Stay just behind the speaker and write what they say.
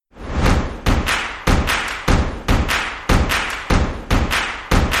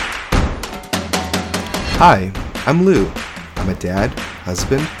Hi, I'm Lou. I'm a dad,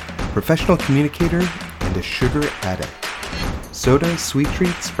 husband, professional communicator, and a sugar addict. Soda, sweet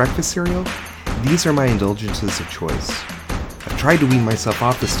treats, breakfast cereal, these are my indulgences of choice. I've tried to wean myself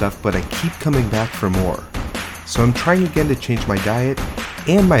off the stuff, but I keep coming back for more. So I'm trying again to change my diet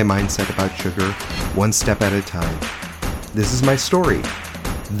and my mindset about sugar one step at a time. This is my story.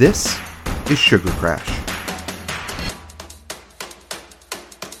 This is Sugar Crash.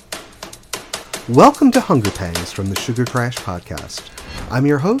 Welcome to Hunger Pangs from the Sugar Crash podcast. I'm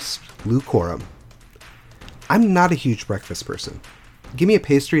your host, Lou Corum. I'm not a huge breakfast person. Give me a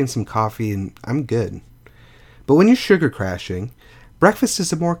pastry and some coffee and I'm good. But when you're sugar crashing, breakfast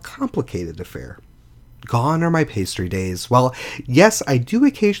is a more complicated affair. Gone are my pastry days. While, yes, I do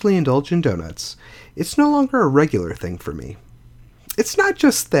occasionally indulge in donuts, it's no longer a regular thing for me. It's not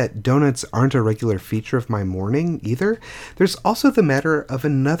just that donuts aren't a regular feature of my morning, either. There's also the matter of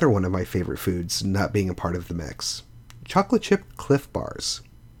another one of my favorite foods not being a part of the mix. Chocolate chip Clif Bars.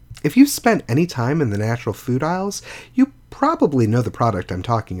 If you've spent any time in the natural food aisles, you probably know the product I'm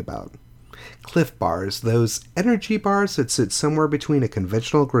talking about. Clif Bars, those energy bars that sit somewhere between a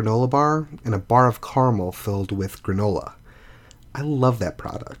conventional granola bar and a bar of caramel filled with granola. I love that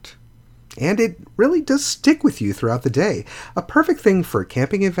product. And it really does stick with you throughout the day. A perfect thing for a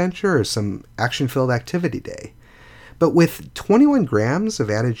camping adventure or some action-filled activity day. But with 21 grams of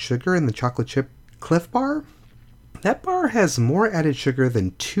added sugar in the chocolate chip Clif Bar, that bar has more added sugar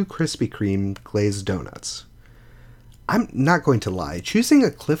than 2 Krispy Kreme glazed donuts. I'm not going to lie, choosing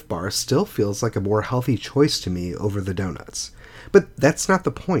a Clif Bar still feels like a more healthy choice to me over the donuts. But that's not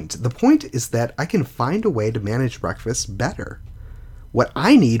the point. The point is that I can find a way to manage breakfast better. What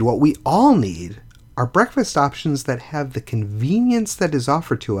I need, what we all need, are breakfast options that have the convenience that is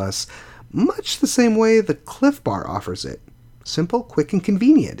offered to us much the same way the Clif Bar offers it. Simple, quick, and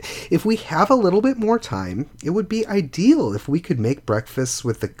convenient. If we have a little bit more time, it would be ideal if we could make breakfast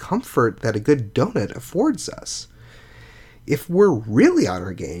with the comfort that a good donut affords us. If we're really on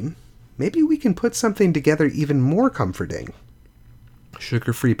our game, maybe we can put something together even more comforting.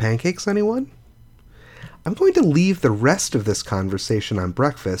 Sugar-free pancakes, anyone? I'm going to leave the rest of this conversation on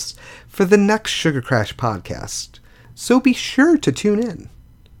breakfast for the next Sugar Crash podcast, so be sure to tune in.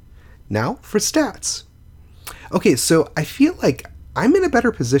 Now for stats. Okay, so I feel like I'm in a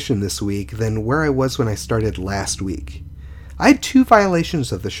better position this week than where I was when I started last week. I had 2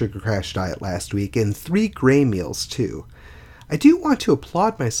 violations of the Sugar Crash diet last week and 3 gray meals too. I do want to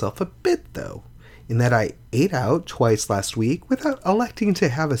applaud myself a bit though, in that I ate out twice last week without electing to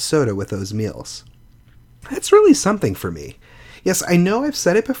have a soda with those meals. That's really something for me. Yes, I know I've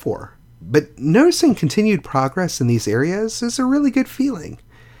said it before, but noticing continued progress in these areas is a really good feeling.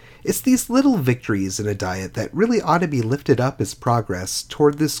 It's these little victories in a diet that really ought to be lifted up as progress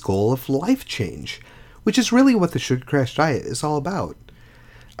toward this goal of life change, which is really what the Sugar Crash diet is all about.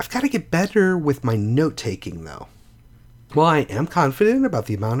 I've got to get better with my note-taking, though. While I am confident about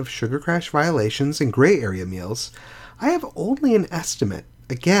the amount of Sugar Crash violations and gray area meals, I have only an estimate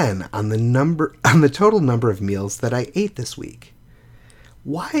again on the total number of meals that I ate this week.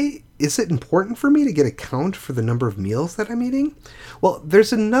 Why is it important for me to get a count for the number of meals that I'm eating? Well,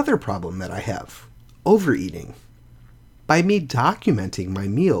 there's another problem that I have: overeating. By me documenting my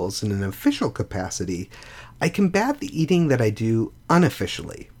meals in an official capacity, I combat the eating that I do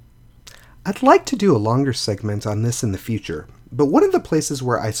unofficially. I'd like to do a longer segment on this in the future, but one of the places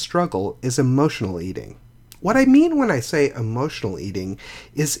where I struggle is emotional eating. What I mean when I say emotional eating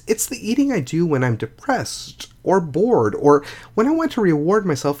is it's the eating I do when I'm depressed or bored or when I want to reward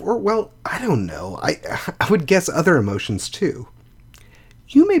myself or, well, I don't know. I would guess other emotions too.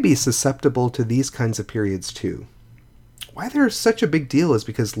 You may be susceptible to these kinds of periods too. Why they're such a big deal is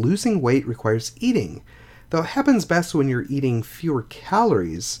because losing weight requires eating, though it happens best when you're eating fewer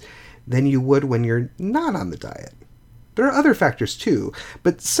calories than you would when you're not on the diet. There are other factors too,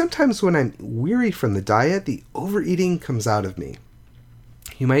 but sometimes when I'm weary from the diet, the overeating comes out of me.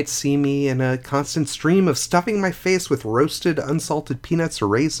 You might see me in a constant stream of stuffing my face with roasted, unsalted peanuts or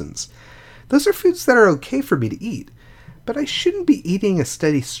raisins. Those are foods that are okay for me to eat, but I shouldn't be eating a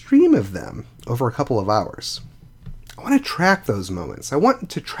steady stream of them over a couple of hours. I want to track those moments. I want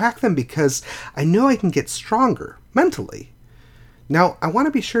to track them because I know I can get stronger mentally. Now, I want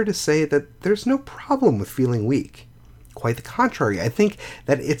to be sure to say that there's no problem with feeling weak. Quite the contrary, I think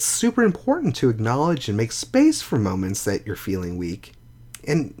that it's super important to acknowledge and make space for moments that you're feeling weak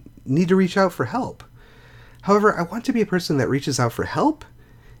and need to reach out for help. However, I want to be a person that reaches out for help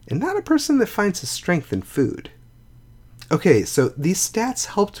and not a person that finds his strength in food. Okay, so these stats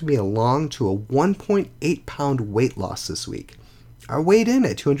helped me along to a 1.8 pound weight loss this week. I weighed in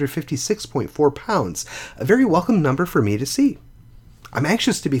at 256.4 pounds, a very welcome number for me to see. I'm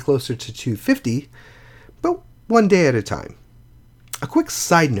anxious to be closer to 250, but one day at a time. A quick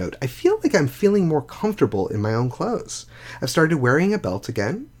side note, I feel like I'm feeling more comfortable in my own clothes. I've started wearing a belt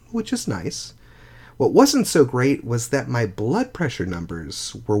again, which is nice. What wasn't so great was that my blood pressure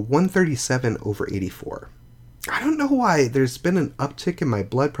numbers were 137/84. I don't know why there's been an uptick in my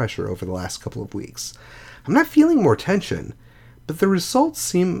blood pressure over the last couple of weeks. I'm not feeling more tension, but the results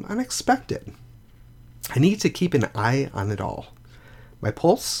seem unexpected. I need to keep an eye on it all. My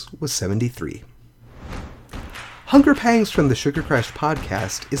pulse was 73. Hunger Pangs from the Sugar Crash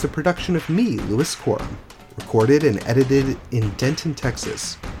Podcast is a production of me, Louis Corum, recorded and edited in Denton,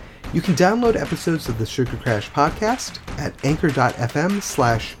 Texas. You can download episodes of the Sugar Crash Podcast at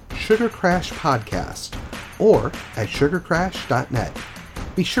anchor.fm/sugarcrashpodcast or at sugarcrash.net.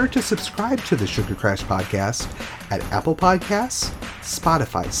 Be sure to subscribe to the Sugar Crash Podcast at Apple Podcasts,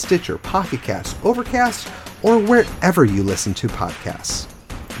 Spotify, Stitcher, Pocket Casts, Overcast, or wherever you listen to podcasts.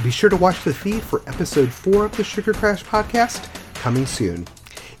 Be sure to watch the feed for episode 4 of the Sugar Crash Podcast, coming soon.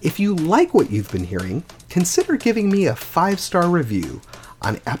 If you like what you've been hearing, consider giving me a 5-star review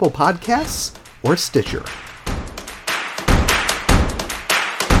on Apple Podcasts or Stitcher.